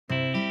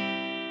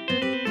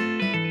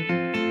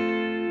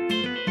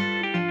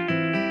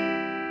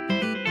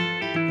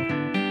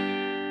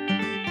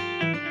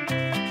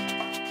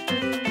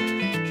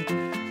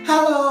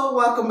Hello,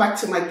 welcome back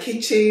to my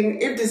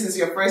kitchen. If this is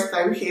your first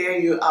time here,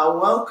 you are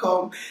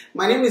welcome.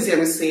 My name is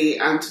Yemisi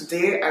and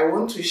today I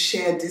want to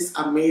share this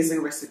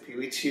amazing recipe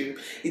with you.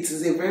 It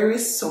is a very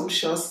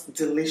sumptuous,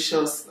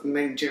 delicious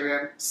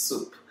Nigerian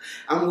soup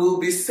and we'll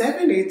be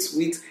serving it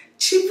with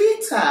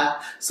Chivita.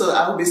 So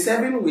I will be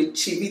serving with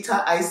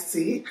Chivita iced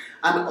tea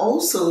and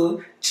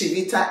also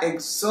Chivita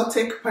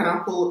exotic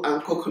pineapple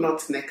and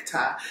coconut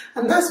nectar.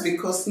 And that's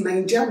because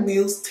Naija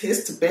meals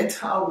taste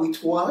better with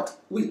what?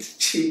 With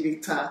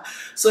Chivita.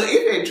 So if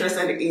you're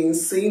interested in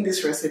seeing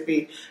this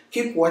recipe,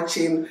 keep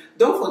watching.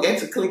 Don't forget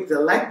to click the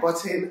like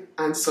button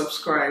and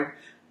subscribe.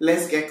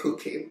 Let's get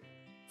cooking.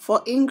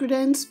 For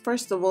ingredients,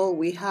 first of all,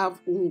 we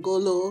have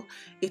ungolo.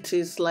 It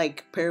is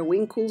like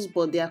periwinkles,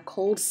 but they are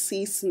called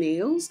sea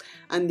snails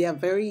and they are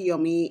very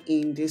yummy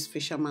in this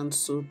fisherman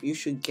soup. You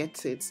should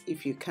get it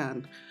if you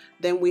can.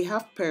 Then we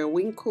have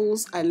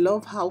periwinkles. I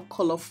love how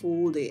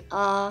colorful they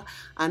are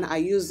and I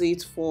use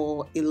it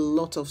for a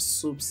lot of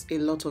soups, a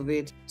lot of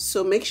it.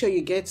 So make sure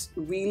you get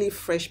really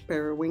fresh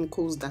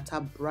periwinkles that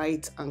are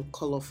bright and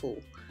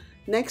colorful.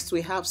 Next,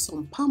 we have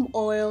some palm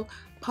oil.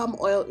 Palm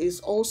oil is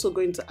also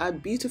going to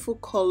add beautiful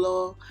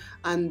color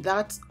and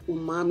that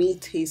umami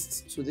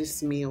taste to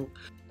this meal.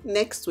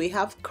 Next, we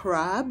have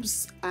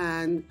crabs,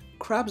 and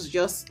crabs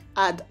just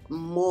add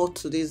more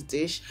to this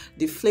dish.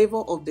 The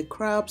flavor of the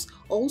crabs,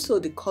 also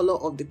the color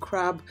of the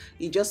crab,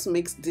 it just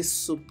makes this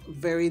soup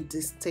very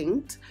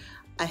distinct.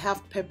 I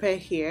have pepper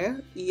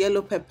here,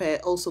 yellow pepper,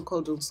 also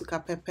called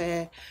unsuka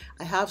pepper.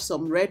 I have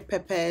some red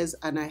peppers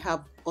and I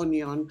have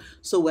onion.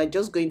 So we're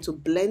just going to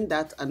blend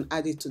that and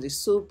add it to the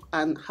soup,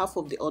 and half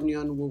of the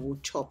onion we will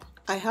chop.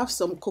 I have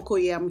some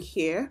cocoyam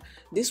here.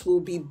 This will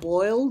be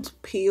boiled,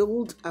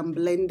 peeled and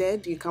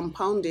blended. You can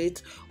pound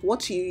it.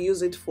 What you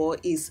use it for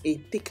is a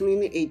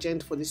thickening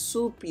agent for the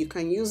soup. You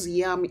can use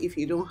yam if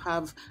you don't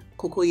have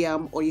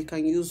cocoyam, or you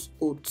can use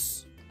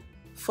oats.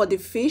 For the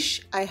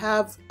fish, I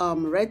have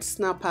red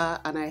snapper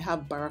and I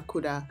have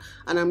barracuda,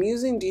 and I'm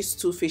using these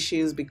two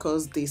fishes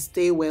because they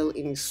stay well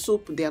in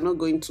soup. They are not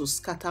going to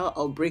scatter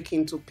or break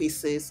into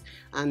pieces,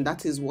 and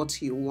that is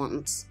what you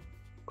want.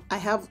 I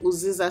have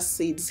uziza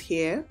seeds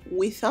here.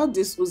 Without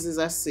these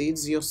uziza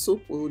seeds, your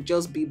soup will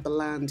just be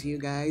bland, you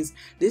guys.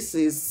 This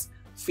is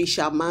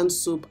fisherman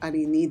soup and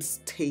it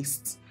needs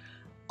taste.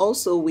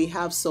 Also, we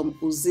have some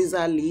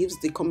uziza leaves.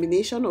 The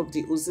combination of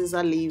the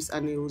uziza leaves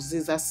and the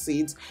uziza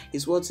seeds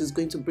is what is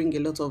going to bring a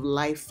lot of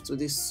life to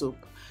this soup.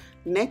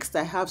 Next,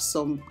 I have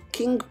some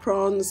king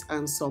prawns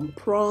and some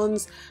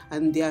prawns,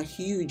 and they are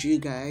huge, you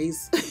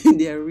guys.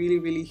 They are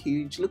really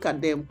huge. Look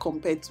at them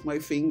compared to my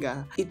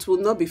finger. It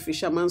will not be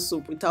fisherman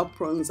soup without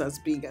prawns as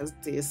big as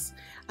this.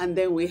 And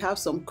then we have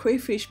some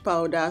crayfish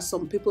powder.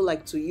 Some people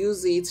like to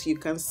use it. You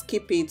can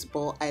skip it,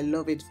 but I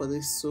love it for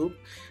this soup.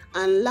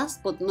 And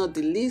last but not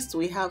the least,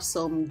 we have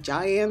some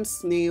giant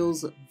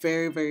snails,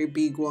 very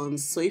big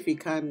ones. So if you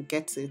can,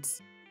 get it.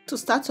 To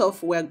start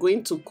off, we're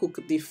going to cook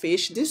the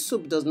fish. This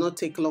soup does not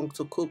take long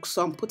to cook,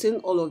 so I'm putting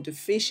all of the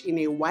fish in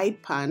a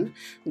wide pan.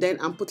 Then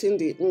I'm putting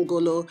the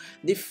ungolo.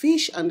 The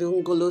fish and the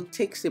ungolo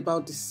takes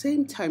about the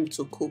same time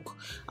to cook.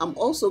 I'm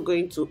also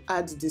going to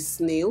add the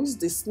snails.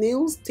 The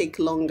snails take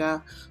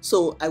longer,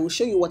 so I will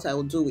show you what I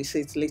will do with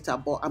it later,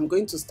 but I'm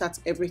going to start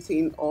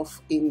everything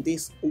off in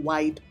this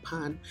wide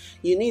pan.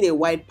 You need a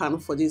wide pan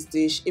for this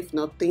dish. If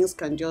not, things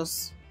can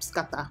just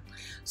scatter.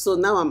 So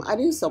now I'm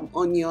adding some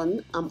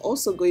onion. I'm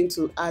also going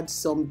to add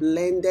some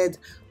blended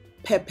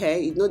pepper.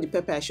 You know the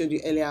pepper I showed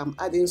you earlier, I'm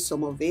adding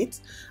some of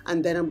it,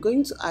 and then I'm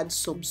going to add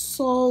some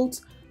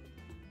salt,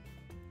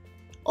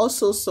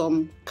 also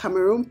some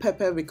Cameroon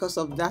pepper because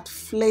of that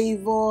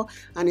flavor,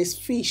 and it's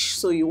fish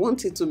so you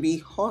want it to be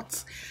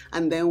hot.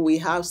 And then we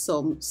have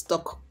some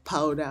stock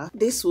powder.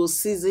 This will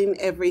season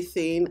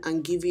everything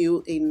and give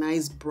you a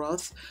nice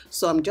broth.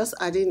 So I'm just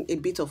adding a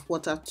bit of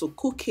water to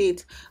cook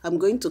it. I'm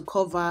going to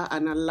cover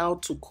and allow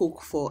to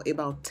cook for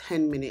about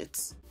 10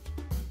 minutes.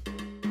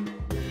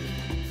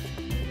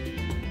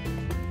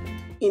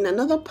 In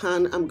another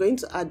pan, I'm going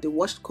to add the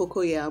washed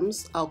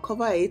cocoyams. I'll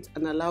cover it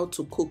and allow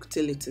to cook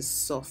till it is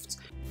soft.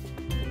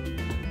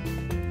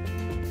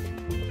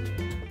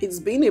 It's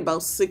been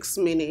about 6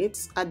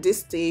 minutes. At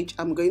this stage,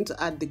 I'm going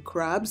to add the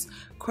crabs.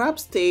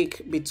 Crabs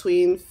take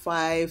between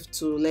 5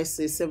 to, let's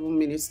say, 7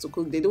 minutes to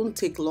cook. They don't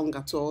take long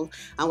at all,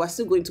 and we're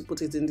still going to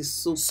put it in the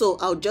soup. So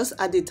I'll just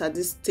add it at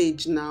this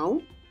stage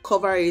now,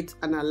 cover it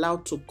and allow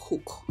to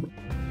cook.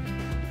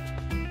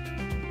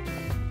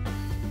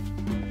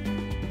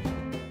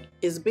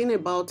 It's been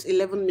about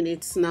 11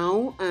 minutes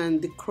now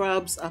and the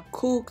crabs are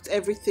cooked.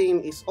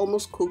 Everything is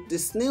almost cooked. The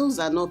snails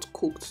are not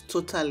cooked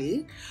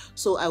totally,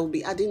 so I will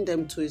be adding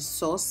them to a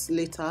sauce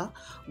later.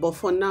 But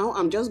for now,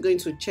 I'm just going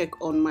to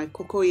check on my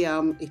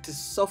cocoyam. It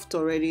is soft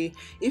already.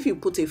 If you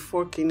put a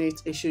fork in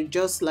it, it should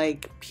just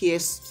like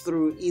pierce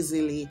through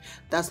easily.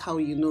 That's how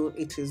you know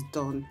it is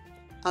done.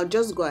 I'll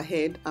just go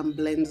ahead and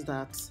blend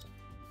that.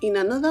 In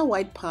another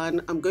wide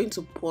pan, I'm going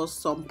to pour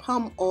some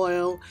palm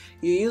oil.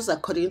 You use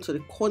according to the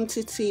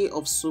quantity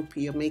of soup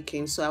you're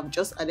making. So I've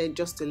just added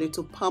just a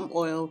little palm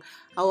oil.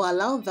 I'll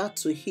allow that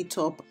to heat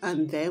up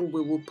and then we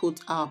will put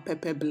our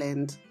pepper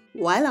blend.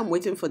 While I'm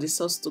waiting for the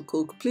sauce to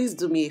cook, please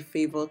do me a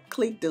favor,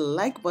 click the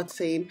like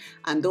button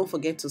and don't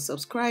forget to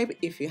subscribe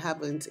if you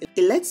haven't.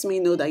 It lets me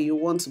know that you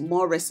want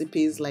more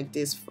recipes like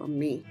this from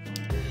me.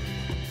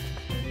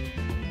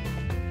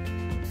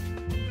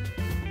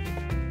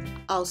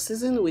 I'll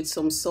season with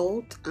some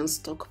salt and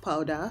stock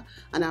powder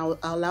and I'll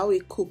allow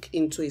it cook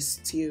into a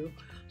stew.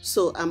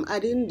 So I'm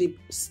adding the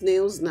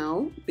snails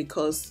now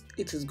because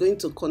it is going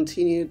to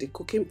continue the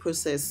cooking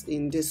process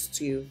in this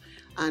stew,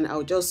 and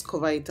I'll just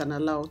cover it and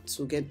allow it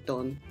to get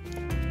done.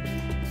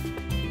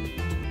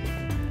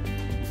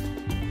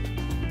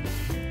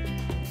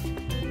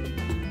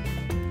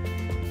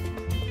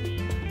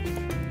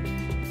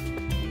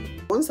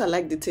 Once I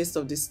like the taste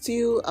of the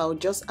stew, I'll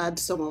just add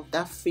some of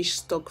that fish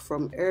stock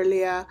from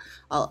earlier.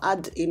 I'll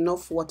add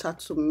enough water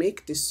to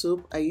make the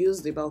soup. I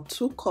used about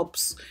 2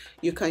 cups.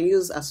 You can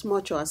use as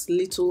much or as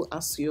little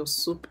as your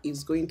soup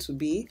is going to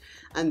be.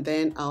 And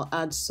then I'll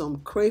add some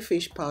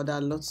crayfish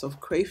powder, lots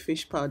of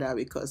crayfish powder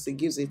because it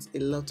gives it a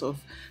lot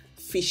of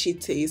fishy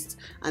taste.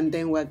 And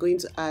then we're going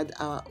to add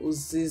our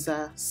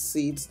uziza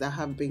seeds that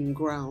have been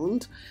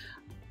ground.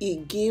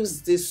 It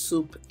gives this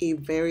soup a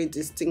very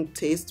distinct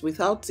taste.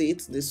 Without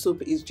it, the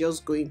soup is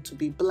just going to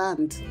be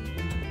bland.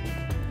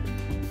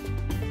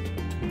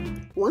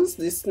 Once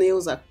the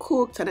snails are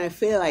cooked and I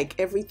feel like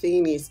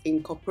everything is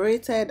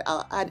incorporated,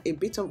 I'll add a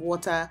bit of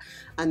water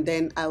and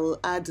then I will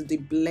add the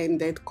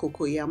blended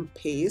cocoyam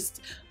paste.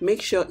 Make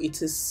sure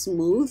it is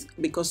smooth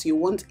because you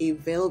want a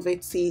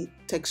velvety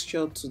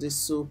texture to the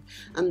soup,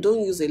 and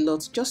don't use a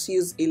lot, just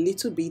use a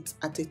little bit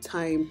at a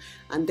time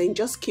and then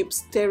just keep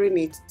stirring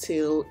it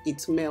till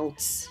it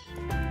melts.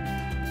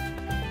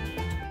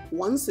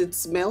 Once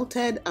it's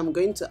melted, I'm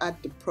going to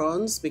add the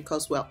prawns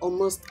because we're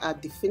almost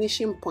at the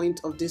finishing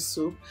point of this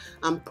soup,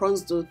 and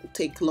prawns don't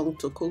take long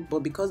to cook, but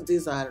because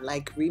these are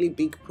like really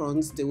big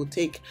prawns, they will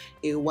take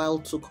a while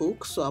to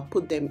cook. So I'll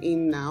put them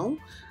in now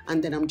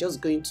and then I'm just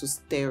going to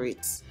stir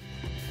it.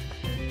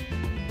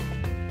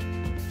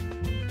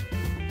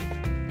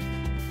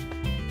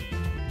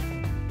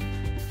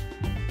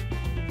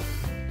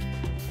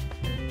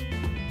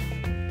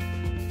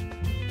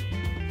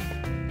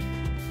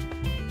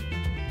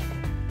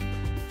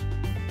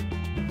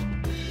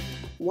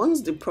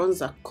 Once the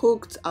prawns are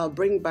cooked, I'll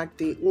bring back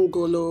the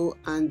ngolo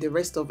and the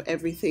rest of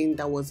everything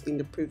that was in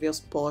the previous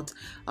pot.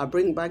 I'll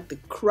bring back the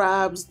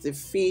crabs, the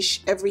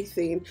fish,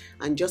 everything,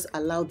 and just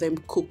allow them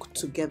cook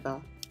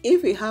together.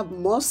 If you have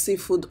more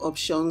seafood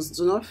options,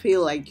 do not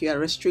feel like you are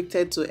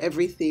restricted to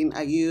everything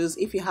I use.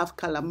 If you have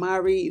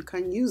calamari, you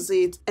can use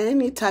it.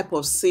 Any type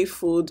of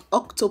seafood,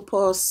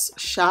 octopus,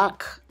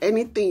 shark,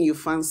 anything you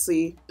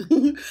fancy,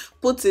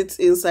 put it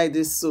inside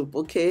this soup,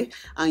 okay?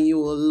 And you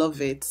will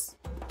love it.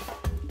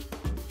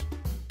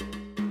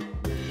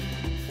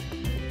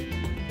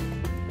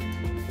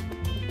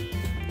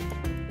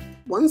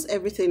 Once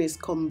everything is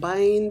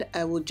combined,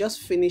 I will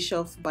just finish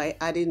off by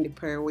adding the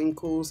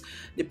periwinkles.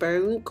 The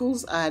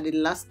periwinkles are the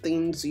last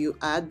things you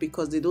add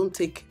because they don't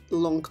take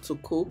long to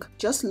cook.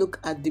 Just look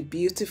at the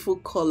beautiful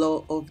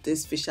color of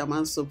this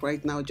fisherman soup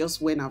right now,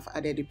 just when I've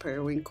added the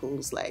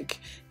periwinkles.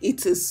 Like,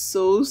 it is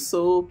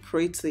so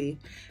pretty.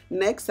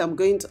 Next, I'm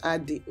going to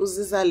add the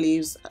uziza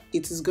leaves.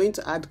 It is going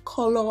to add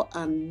color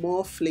and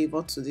more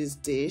flavor to this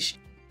dish.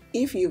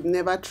 If you've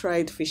never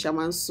tried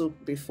fisherman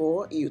soup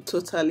before, you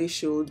totally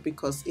should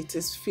because it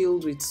is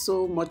filled with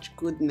so much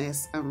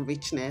goodness and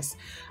richness.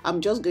 I'm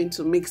just going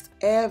to mix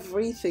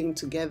everything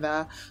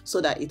together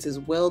so that it is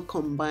well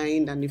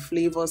combined and the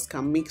flavors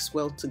can mix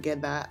well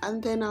together,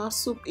 and then our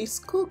soup is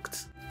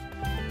cooked.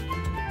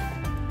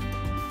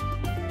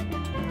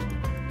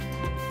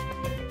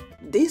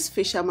 This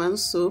fisherman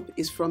soup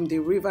is from the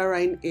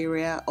riverine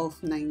area of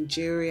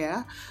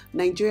Nigeria.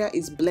 Nigeria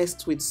is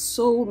blessed with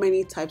so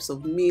many types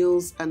of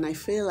meals, and I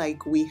feel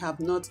like we have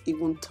not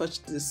even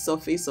touched the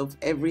surface of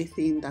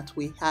everything that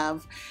we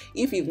have.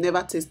 If you've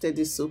never tasted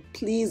this soup,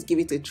 please give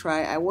it a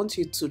try. I want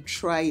you to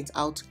try it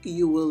out.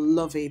 You will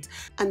love it.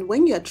 And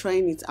when you're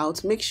trying it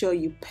out, make sure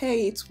you pair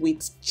it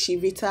with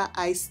Chivita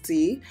iced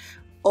tea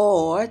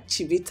or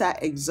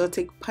Chivita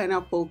exotic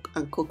pineapple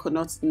and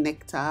coconut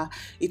nectar.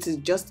 It is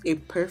just a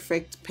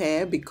perfect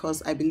pair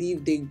because I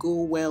believe they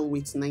go well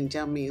with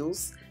Naija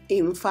meals.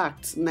 In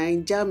fact,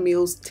 Naija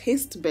meals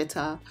taste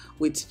better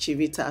with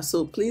Chivita,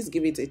 so please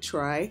give it a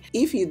try.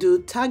 If you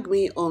do, tag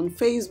me on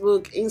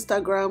Facebook,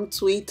 Instagram,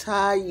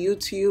 Twitter,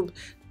 YouTube.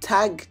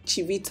 Tag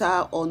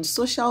Chivita on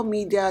social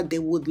media. They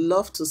would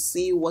love to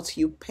see what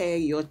you pair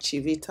your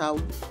Chivita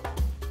with.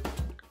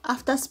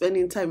 After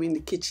spending time in the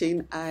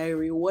kitchen, I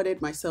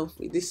rewarded myself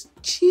with this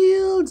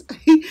chilled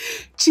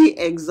Chi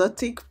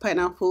exotic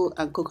pineapple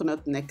and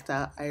coconut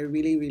nectar. I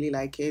really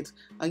like it.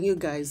 And you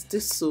guys,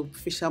 this soup,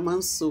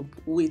 fisherman soup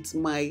with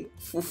my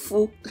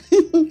fufu,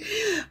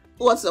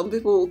 what some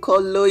people will call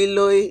loi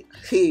loi.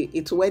 Hey,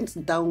 it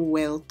went down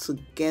well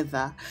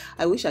together.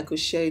 I wish I could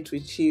share it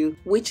with you,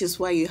 which is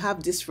why you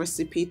have this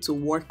recipe to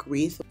work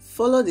with.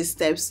 Follow the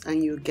steps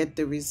and you'll get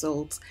the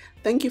results.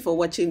 Thank you for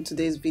watching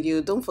today's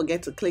video. Don't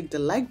forget to click the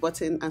like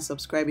button and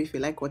subscribe if you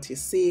like what you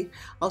see.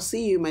 I'll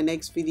see you in my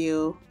next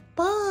video.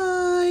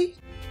 Bye.